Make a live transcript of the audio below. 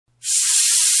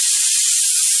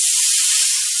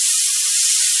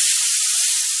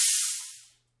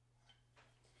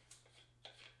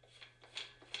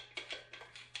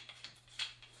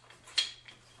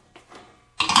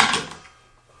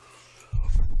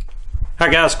Hi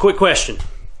guys, quick question.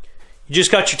 You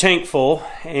just got your tank full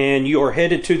and you are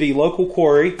headed to the local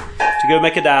quarry to go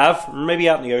make a dive, or maybe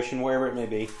out in the ocean, wherever it may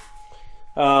be.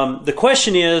 The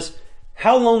question is,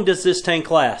 how long does this tank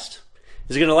last?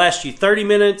 Is it going to last you 30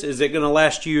 minutes? Is it going to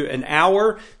last you an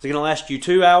hour? Is it going to last you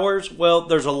 2 hours? Well,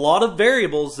 there's a lot of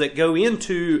variables that go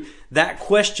into that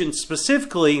question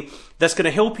specifically that's going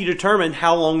to help you determine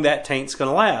how long that tank's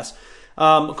going to last.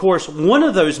 Of course, one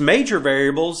of those major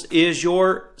variables is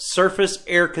your surface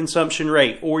air consumption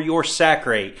rate, or your SAC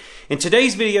rate. In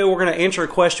today's video, we're going to answer a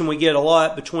question we get a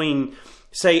lot between,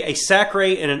 say, a SAC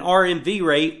rate and an RMV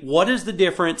rate. What is the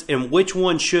difference, and which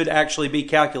one should actually be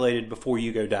calculated before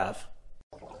you go dive?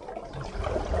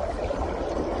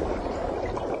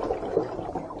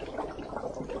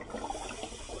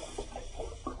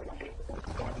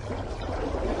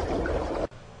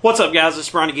 What's up guys, it's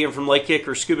Brian again from Lake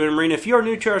Kicker Scuba and Marina. If you are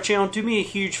new to our channel, do me a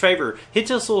huge favor. Hit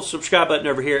this little subscribe button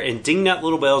over here and ding that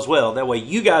little bell as well. That way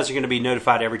you guys are going to be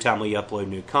notified every time we upload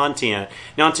new content.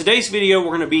 Now in today's video,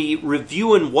 we're going to be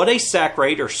reviewing what a SAC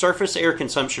rate, or surface air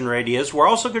consumption rate, is. We're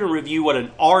also going to review what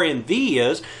an RMV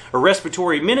is, or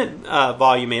respiratory minute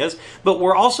volume is. But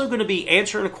we're also going to be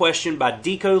answering a question by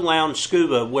Deco Lounge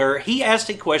Scuba, where he asked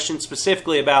a question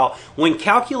specifically about when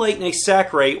calculating a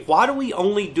SAC rate, why do we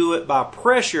only do it by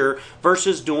pressure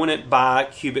versus doing it by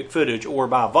cubic footage or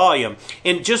by volume?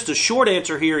 And just a short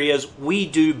answer here is we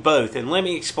do both, and let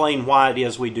me explain why it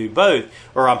is we do both,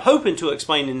 or I'm hoping to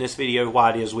explain in this video why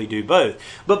it is we do both.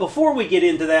 But before we get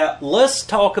into that, let's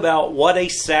talk about what a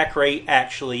SAC rate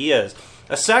actually is.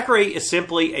 A SAC rate is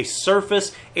simply a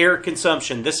surface air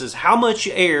consumption. This is how much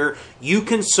air you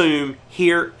consume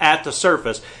here at the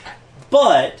surface,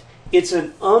 but it's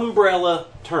an umbrella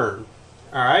term.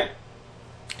 All right.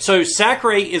 So SAC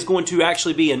rate is going to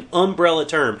actually be an umbrella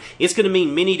term. It's going to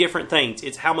mean many different things.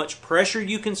 It's how much pressure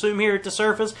you consume here at the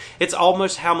surface. It's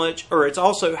also how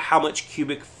much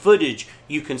cubic footage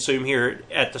you consume here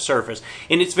at the surface.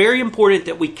 And it's very important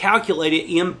that we calculate it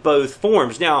in both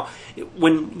forms. Now,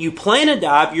 when you plan a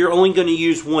dive, you're only going to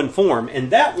use one form, and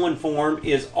that one form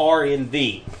is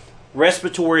RMV,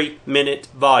 respiratory minute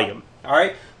volume. All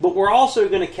right, but we're also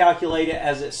going to calculate it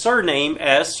as its surname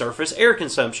as surface air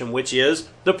consumption, which is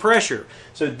the pressure.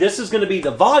 So this is going to be the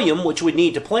volume, which we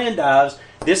need to plan dives.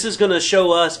 This is going to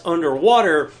show us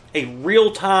underwater a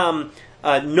real-time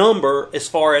number as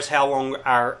far as how long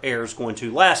our air is going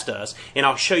to last us. And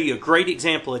I'll show you a great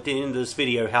example at the end of this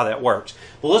video how that works.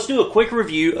 Well, let's do a quick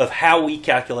review of how we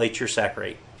calculate your SAC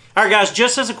rate. All right, guys,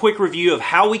 just as a quick review of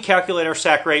how we calculate our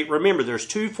SAC rate, remember there's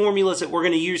two formulas that we're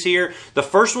going to use here. The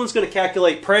first one's going to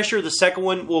calculate pressure. The second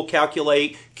one will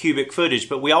calculate cubic footage,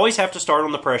 but we always have to start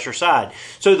on the pressure side.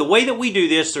 So the way that we do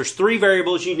this, there's three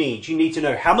variables you need. You need to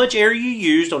know how much air you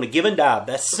used on a given dive.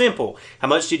 That's simple. How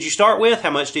much did you start with? How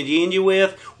much did you end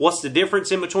with? What's the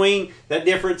difference in between? That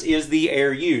difference is the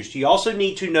air used. You also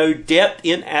need to know depth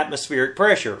in atmospheric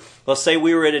pressure. Let's say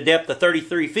we were at a depth of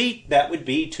 33 feet. That would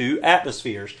be 2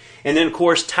 atmospheres. And then, of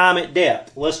course, time at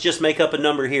depth. Let's just make up a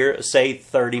number here, say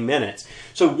 30 minutes.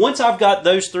 So once I've got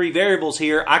those three variables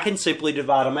here, I can simply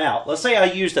divide them out. Let's say I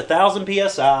used 1,000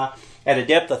 psi at a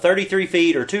depth of 33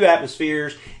 feet or 2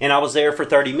 atmospheres, and I was there for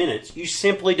 30 minutes. You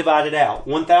simply divide it out.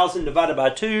 1,000 divided by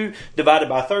 2 divided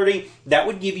by 30, that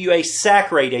would give you a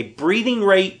SAC rate, a breathing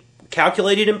rate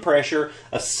calculated in pressure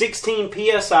of 16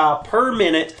 psi per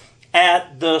minute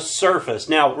at the surface.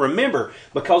 Now remember,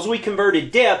 because we converted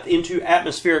depth into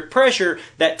atmospheric pressure,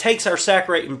 that takes our SAC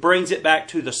rate and brings it back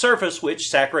to the surface, which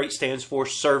SAC rate stands for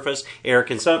surface air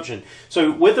consumption. So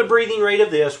with the breathing rate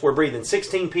of this, we're breathing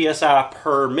 16 psi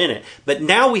per minute. But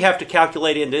now we have to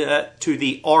calculate to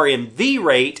the RMV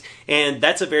rate, and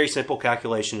that's a very simple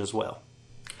calculation as well.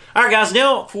 All right, guys,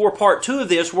 now for part 2 of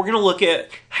this, we're going to look at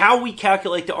how we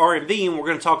calculate the RMV, and we're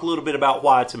going to talk a little bit about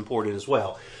why it's important as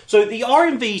well. So the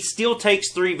RMV still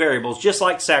takes three variables, just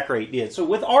like SAC rate did. So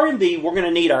with RMV, we're going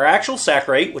to need our actual SAC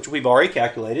rate, which we've already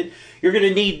calculated. You're going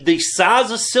to need the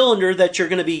size of cylinder that you're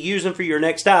going to be using for your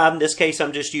next dive. In this case,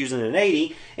 I'm just using an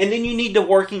 80. And then you need the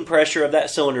working pressure of that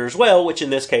cylinder as well, which in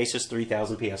this case is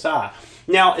 3,000 psi.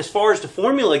 Now, as far as the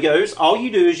formula goes, all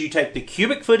you do is you take the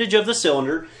cubic footage of the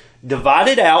cylinder, divide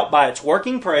it out by its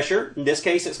working pressure. In this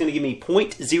case, it's going to give me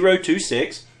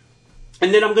 0.026.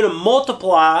 And then I'm going to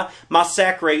multiply my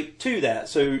SAC rate to that.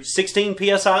 So 16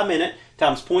 psi a minute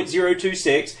times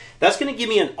 0.026. That's going to give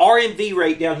me an RMV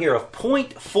rate down here of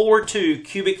 0.42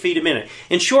 cubic feet a minute.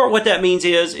 In short, what that means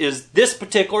is this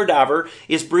particular diver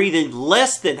is breathing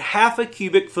less than half a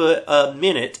cubic foot a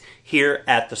minute here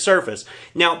at the surface.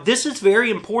 Now, this is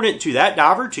very important to that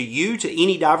diver, to you, to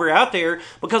any diver out there,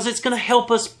 because it's going to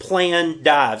help us plan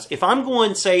dives. If I'm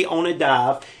going, say, on a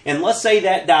dive, and let's say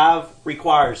that dive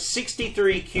requires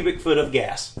 63 cubic foot of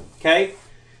gas, okay?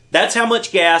 That's how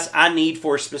much gas I need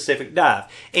for a specific dive.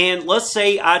 And let's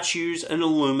say I choose an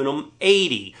aluminum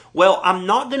 80. Well, I'm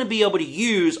not going to be able to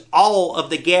use all of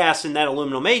the gas in that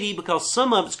aluminum 80 because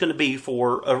some of it's going to be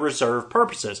for reserve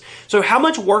purposes. So how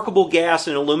much workable gas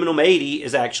in aluminum 80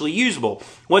 is actually usable?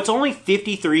 Well, it's only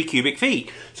 53 cubic feet.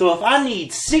 So if I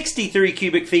need 63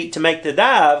 cubic feet to make the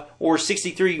dive, or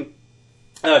 63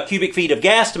 cubic feet of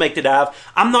gas to make the dive,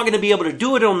 I'm not going to be able to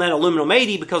do it on that aluminum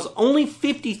 80 because only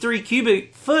 53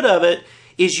 cubic foot of it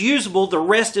is usable. The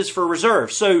rest is for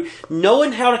reserve. So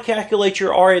knowing how to calculate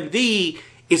your RMV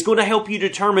is going to help you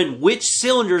determine which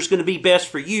cylinder is going to be best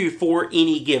for you for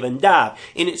any given dive.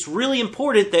 And it's really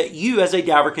important that you as a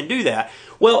diver can do that.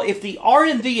 Well, if the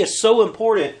RMV is so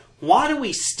important, why do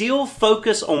we still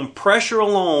focus on pressure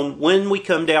alone when we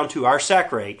come down to our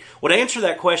SAC rate? Well, to answer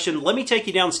that question, let me take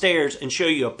you downstairs and show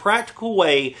you a practical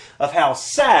way of how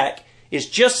SAC is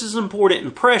just as important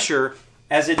in pressure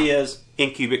as it is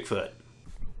in cubic foot.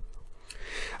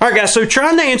 All right, guys, so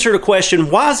trying to answer the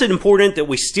question, why is it important that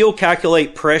we still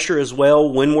calculate pressure as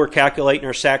well when we're calculating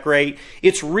our SAC rate?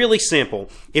 It's really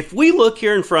simple. If we look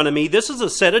here in front of me, this is a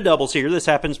set of doubles here. This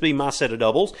happens to be my set of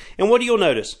doubles. And what do you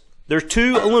notice? There's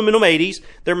two aluminum 80s.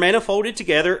 They're manifolded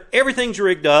together. Everything's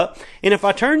rigged up. And if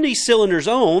I turn these cylinders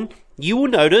on, you will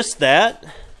notice that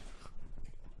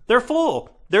they're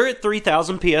full. They're at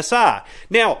 3,000 PSI.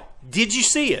 Now, did you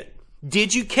see it?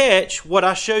 Did you catch what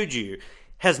I showed you?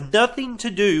 Has nothing to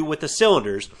do with the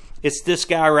cylinders. It's this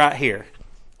guy right here.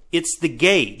 It's the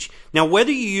gauge. Now,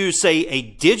 whether you use, say, a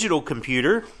digital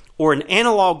computer or an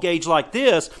analog gauge like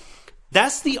this,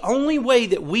 that's the only way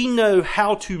that we know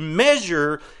how to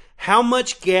measure how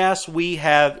much gas we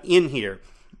have in here.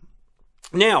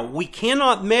 Now, we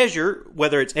cannot measure,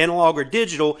 whether it's analog or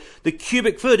digital, the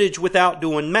cubic footage without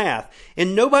doing math.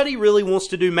 And nobody really wants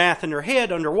to do math in their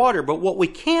head underwater, but what we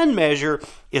can measure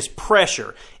is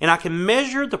pressure. And I can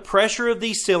measure the pressure of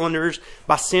these cylinders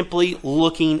by simply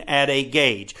looking at a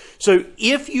gauge. So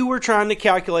if you were trying to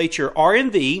calculate your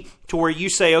RMV to where you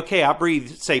say, okay, I breathe,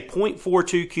 say,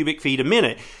 0.42 cubic feet a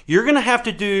minute, you're going to have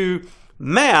to do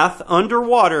math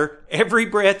underwater every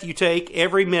breath you take,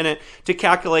 every minute, to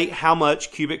calculate how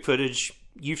much cubic footage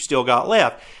you've still got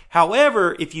left.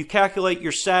 However, if you calculate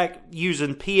your SAC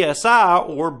using PSI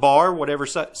or bar, whatever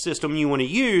system you want to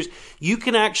use, you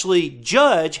can actually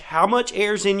judge how much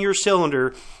air's in your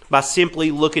cylinder by simply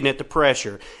looking at the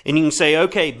pressure. And you can say,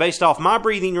 okay, based off my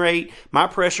breathing rate, my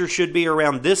pressure should be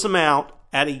around this amount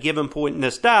at a given point in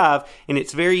this dive. And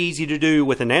it's very easy to do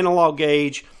with an analog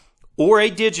gauge or a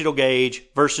digital gauge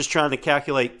versus trying to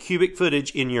calculate cubic footage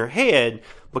in your head,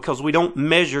 because we don't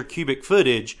measure cubic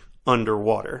footage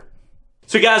underwater.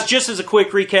 So guys, just as a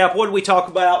quick recap, what did we talk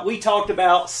about? We talked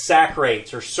about SAC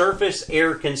rates, or surface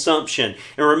air consumption.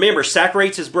 And remember, SAC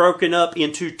rates is broken up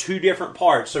into two different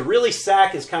parts. So really,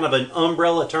 SAC is kind of an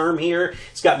umbrella term here.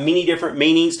 It's got many different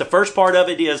meanings. The first part of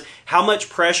it is how much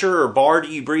pressure or bar do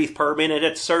you breathe per minute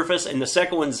at the surface, and the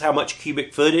second one is how much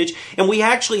cubic footage. And we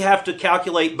actually have to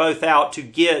calculate both out to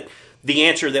get the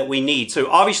answer that we need. So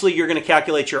obviously you're going to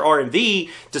calculate your RMV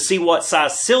to see what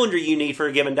size cylinder you need for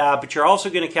a given dive, but you're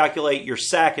also going to calculate your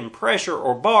SAC and pressure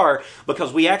or bar,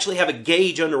 because we actually have a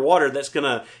gauge underwater that's going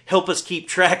to help us keep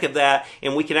track of that,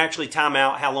 and we can actually time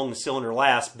out how long the cylinder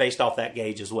lasts based off that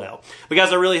gauge as well. But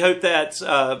guys, I really hope that's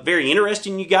very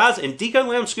interesting, you guys. And Deco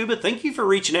Lounge Scuba, thank you for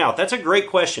reaching out. That's a great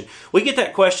question. We get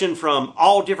that question from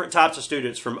all different types of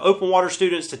students, from open water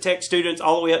students to tech students,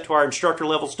 all the way up to our instructor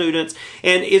level students.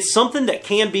 And it's something that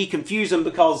can be confusing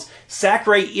because SAC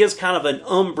rate is kind of an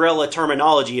umbrella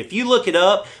terminology. If you look it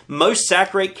up, most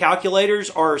SAC rate calculators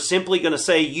are simply going to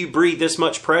say you breathe this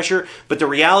much pressure, but the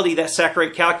reality, that SAC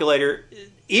rate calculator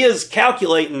is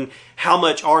calculating how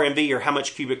much RMV or how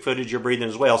much cubic footage you're breathing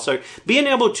as well. So being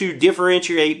able to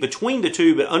differentiate between the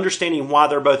two, but understanding why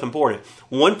they're both important.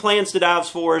 One plans the dives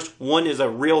for us, one is a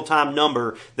real-time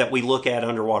number that we look at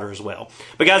underwater as well.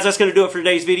 But guys, that's going to do it for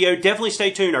today's video. Definitely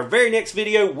stay tuned. Our very next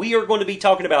video, we are going to be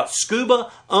talking about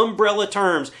scuba umbrella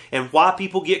terms and why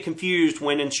people get confused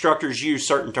when instructors use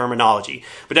certain terminology.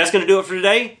 But that's going to do it for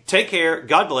today. Take care,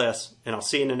 God bless, and I'll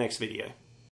see you in the next video.